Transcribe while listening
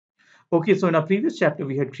Okay, so in our previous chapter,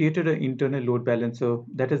 we had created an internal load balancer,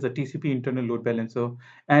 that is a TCP internal load balancer,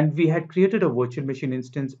 and we had created a virtual machine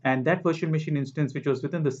instance, and that virtual machine instance, which was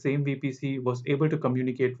within the same VPC, was able to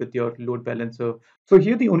communicate with your load balancer. So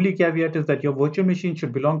here the only caveat is that your virtual machine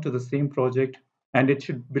should belong to the same project, and it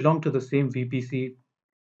should belong to the same VPC,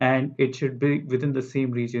 and it should be within the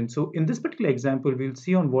same region. So in this particular example, we'll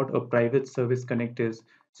see on what a private service connect is.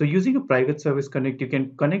 So using a private service connect, you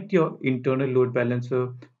can connect your internal load balancer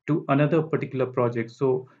to another particular project.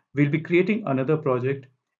 So we'll be creating another project,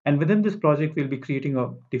 and within this project, we'll be creating a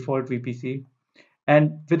default VPC.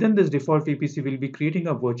 And within this default VPC, we'll be creating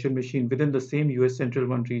a virtual machine within the same US Central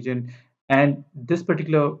 1 region. And this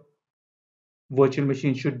particular virtual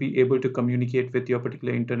machine should be able to communicate with your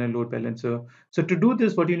particular internal load balancer. So to do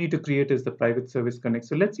this, what you need to create is the private service connect.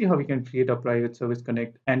 So let's see how we can create a private service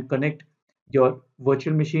connect and connect your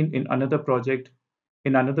virtual machine in another project,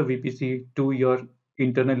 in another VPC to your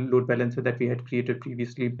internal load balancer that we had created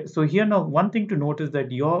previously. So here now, one thing to note is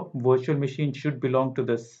that your virtual machine should belong to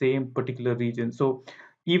the same particular region. So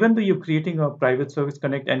even though you're creating a private service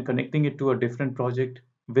connect and connecting it to a different project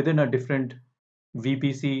within a different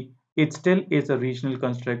VPC, it still is a regional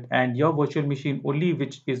construct, and your virtual machine only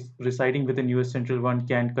which is residing within US Central 1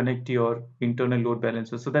 can connect to your internal load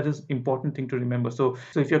balancer. So that is important thing to remember. So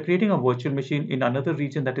if you're creating a virtual machine in another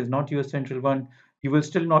region that is not US Central 1, you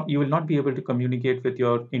will not be able to communicate with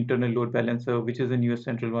your internal load balancer, which is in US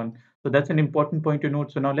Central 1. So that's an important point to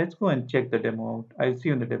note. So now let's go and check the demo out. I'll see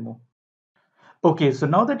you in the demo. Okay, so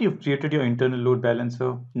now that you've created your internal load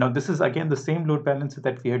balancer, now this is again the same load balancer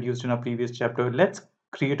that we had used in our previous chapter. Let's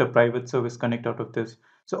create a private service connect out of this.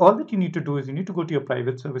 So all that you need to do is you need to go to your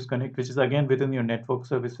private service connect, which is again within your network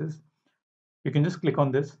services. You can just click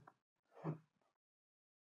on this,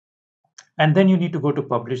 and then you need to go to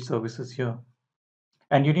publish services here,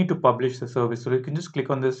 and you need to publish the service. So you can just click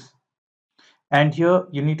on this, and here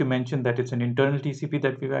you need to mention that it's an internal TCP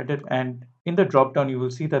that we've added, and in the drop down you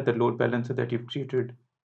will see that the load balancer that you've created.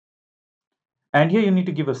 And here you need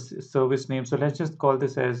to give a service name. So let's just call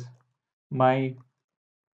this as my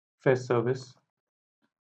fest service.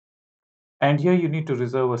 And here you need to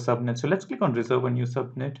reserve a subnet. So let's click on reserve a new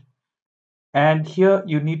subnet. And here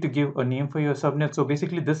you need to give a name for your subnet. So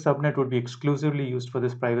basically this subnet would be exclusively used for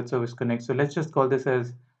this private service connect. So let's just call this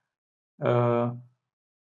as uh,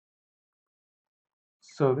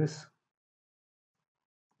 service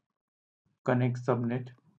connect subnet.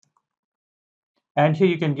 And here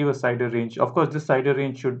you can give a CIDR range. Of course, this CIDR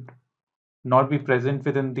range should not be present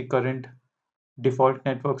within the current default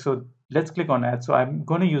network. So let's click on add. So I'm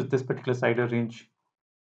going to use this particular CIDR range.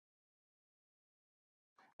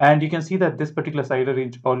 And you can see that this particular CIDR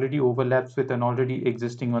range already overlaps with an already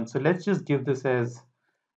existing one. So let's just give this as,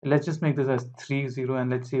 let's just make this as 30 and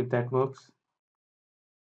let's see if that works.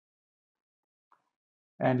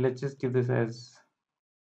 And let's just give this as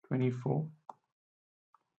 24.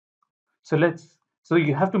 So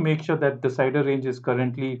you have to make sure that the CIDR range is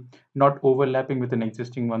currently not overlapping with an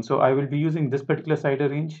existing one. So I will be using this particular CIDR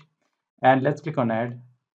range, and let's click on add.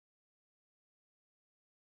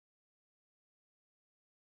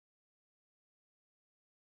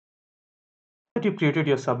 That you created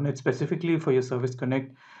your subnet specifically for your service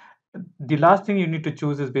connect, the last thing you need to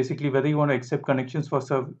choose is basically whether you want to accept connections for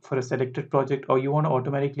a selected project, or you want to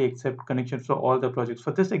automatically accept connections for all the projects.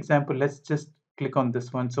 For this example, let's just click on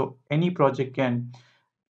this one. So any project can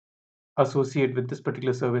associate with this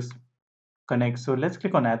particular service connect. So let's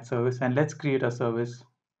click on add service and let's create a service.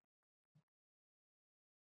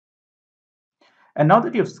 And now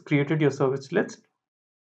that you've created your service, let's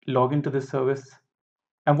log into this service.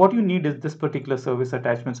 And what you need is this particular service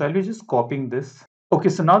attachment. So I'll be just copying this. Okay,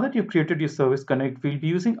 so now that you've created your service connect, we'll be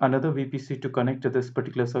using another VPC to connect to this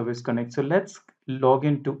particular service connect. So let's log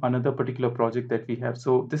into another particular project that we have.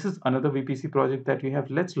 So this is another VPC project that we have.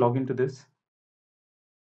 Let's log into this.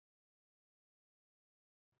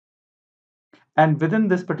 And within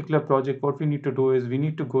this particular project, what we need to do is we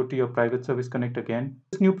need to go to your private service connect again.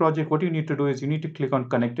 This new project, what you need to do is you need to click on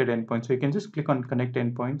connected endpoints. So you can just click on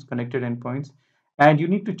connected endpoints, and you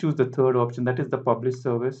need to choose the third option, that is the publish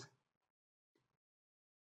service.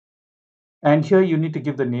 And here you need to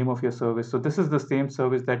give the name of your service. So this is the same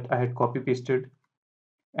service that I had copy pasted.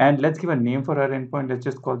 And let's give a name for our endpoint. Let's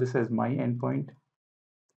just call this as my endpoint.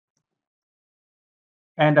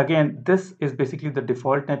 And again, this is basically the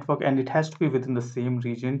default network, and it has to be within the same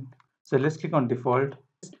region. So let's click on default.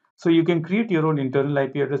 So you can create your own internal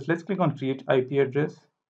IP address. Let's click on create IP address,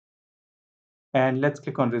 and let's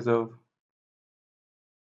click on reserve.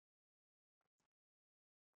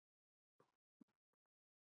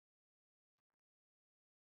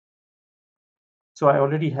 So I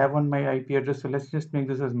already have on my IP address. So let's just make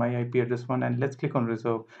this as my IP address one and let's click on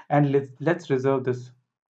reserve. And let's reserve this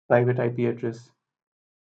private IP address.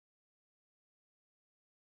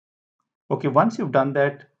 Okay, once you've done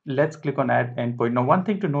that, let's click on add endpoint. Now, one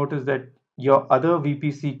thing to note is that your other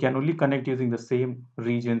VPC can only connect using the same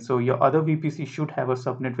region. So your other VPC should have a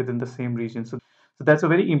subnet within the same region. So that's a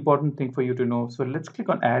very important thing for you to know. So let's click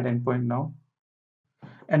on add endpoint now.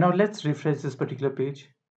 And now let's refresh this particular page.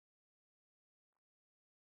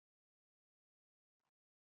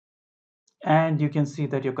 And you can see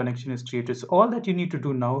that your connection is created. So all that you need to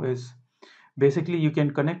do now is basically you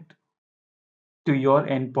can connect to your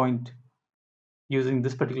endpoint using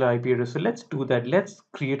this particular IP address. So let's do that. Let's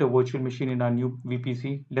create a virtual machine in our new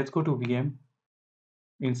VPC. Let's go to VM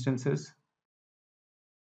instances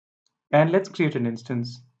and let's create an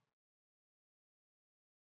instance.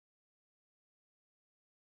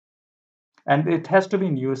 And it has to be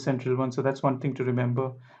in US Central 1. So that's one thing to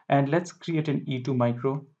remember. And let's create an E2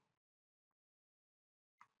 micro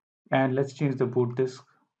and let's change the boot disk.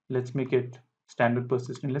 Let's make it standard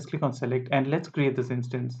persistent. Let's click on select and let's create this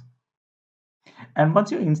instance. And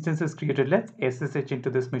once your instance is created, let's SSH into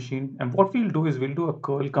this machine. And what we'll do is we'll do a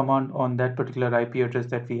curl command on that particular IP address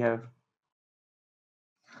that we have.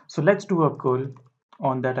 So let's do a curl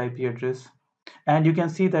on that IP address. And you can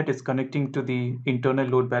see that it's connecting to the internal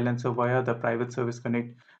load balancer via the private service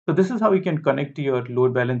connect. So this is how you can connect to your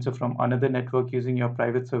load balancer from another network using your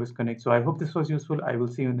private service connect. So I hope this was useful. I will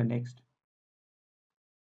see you in the next.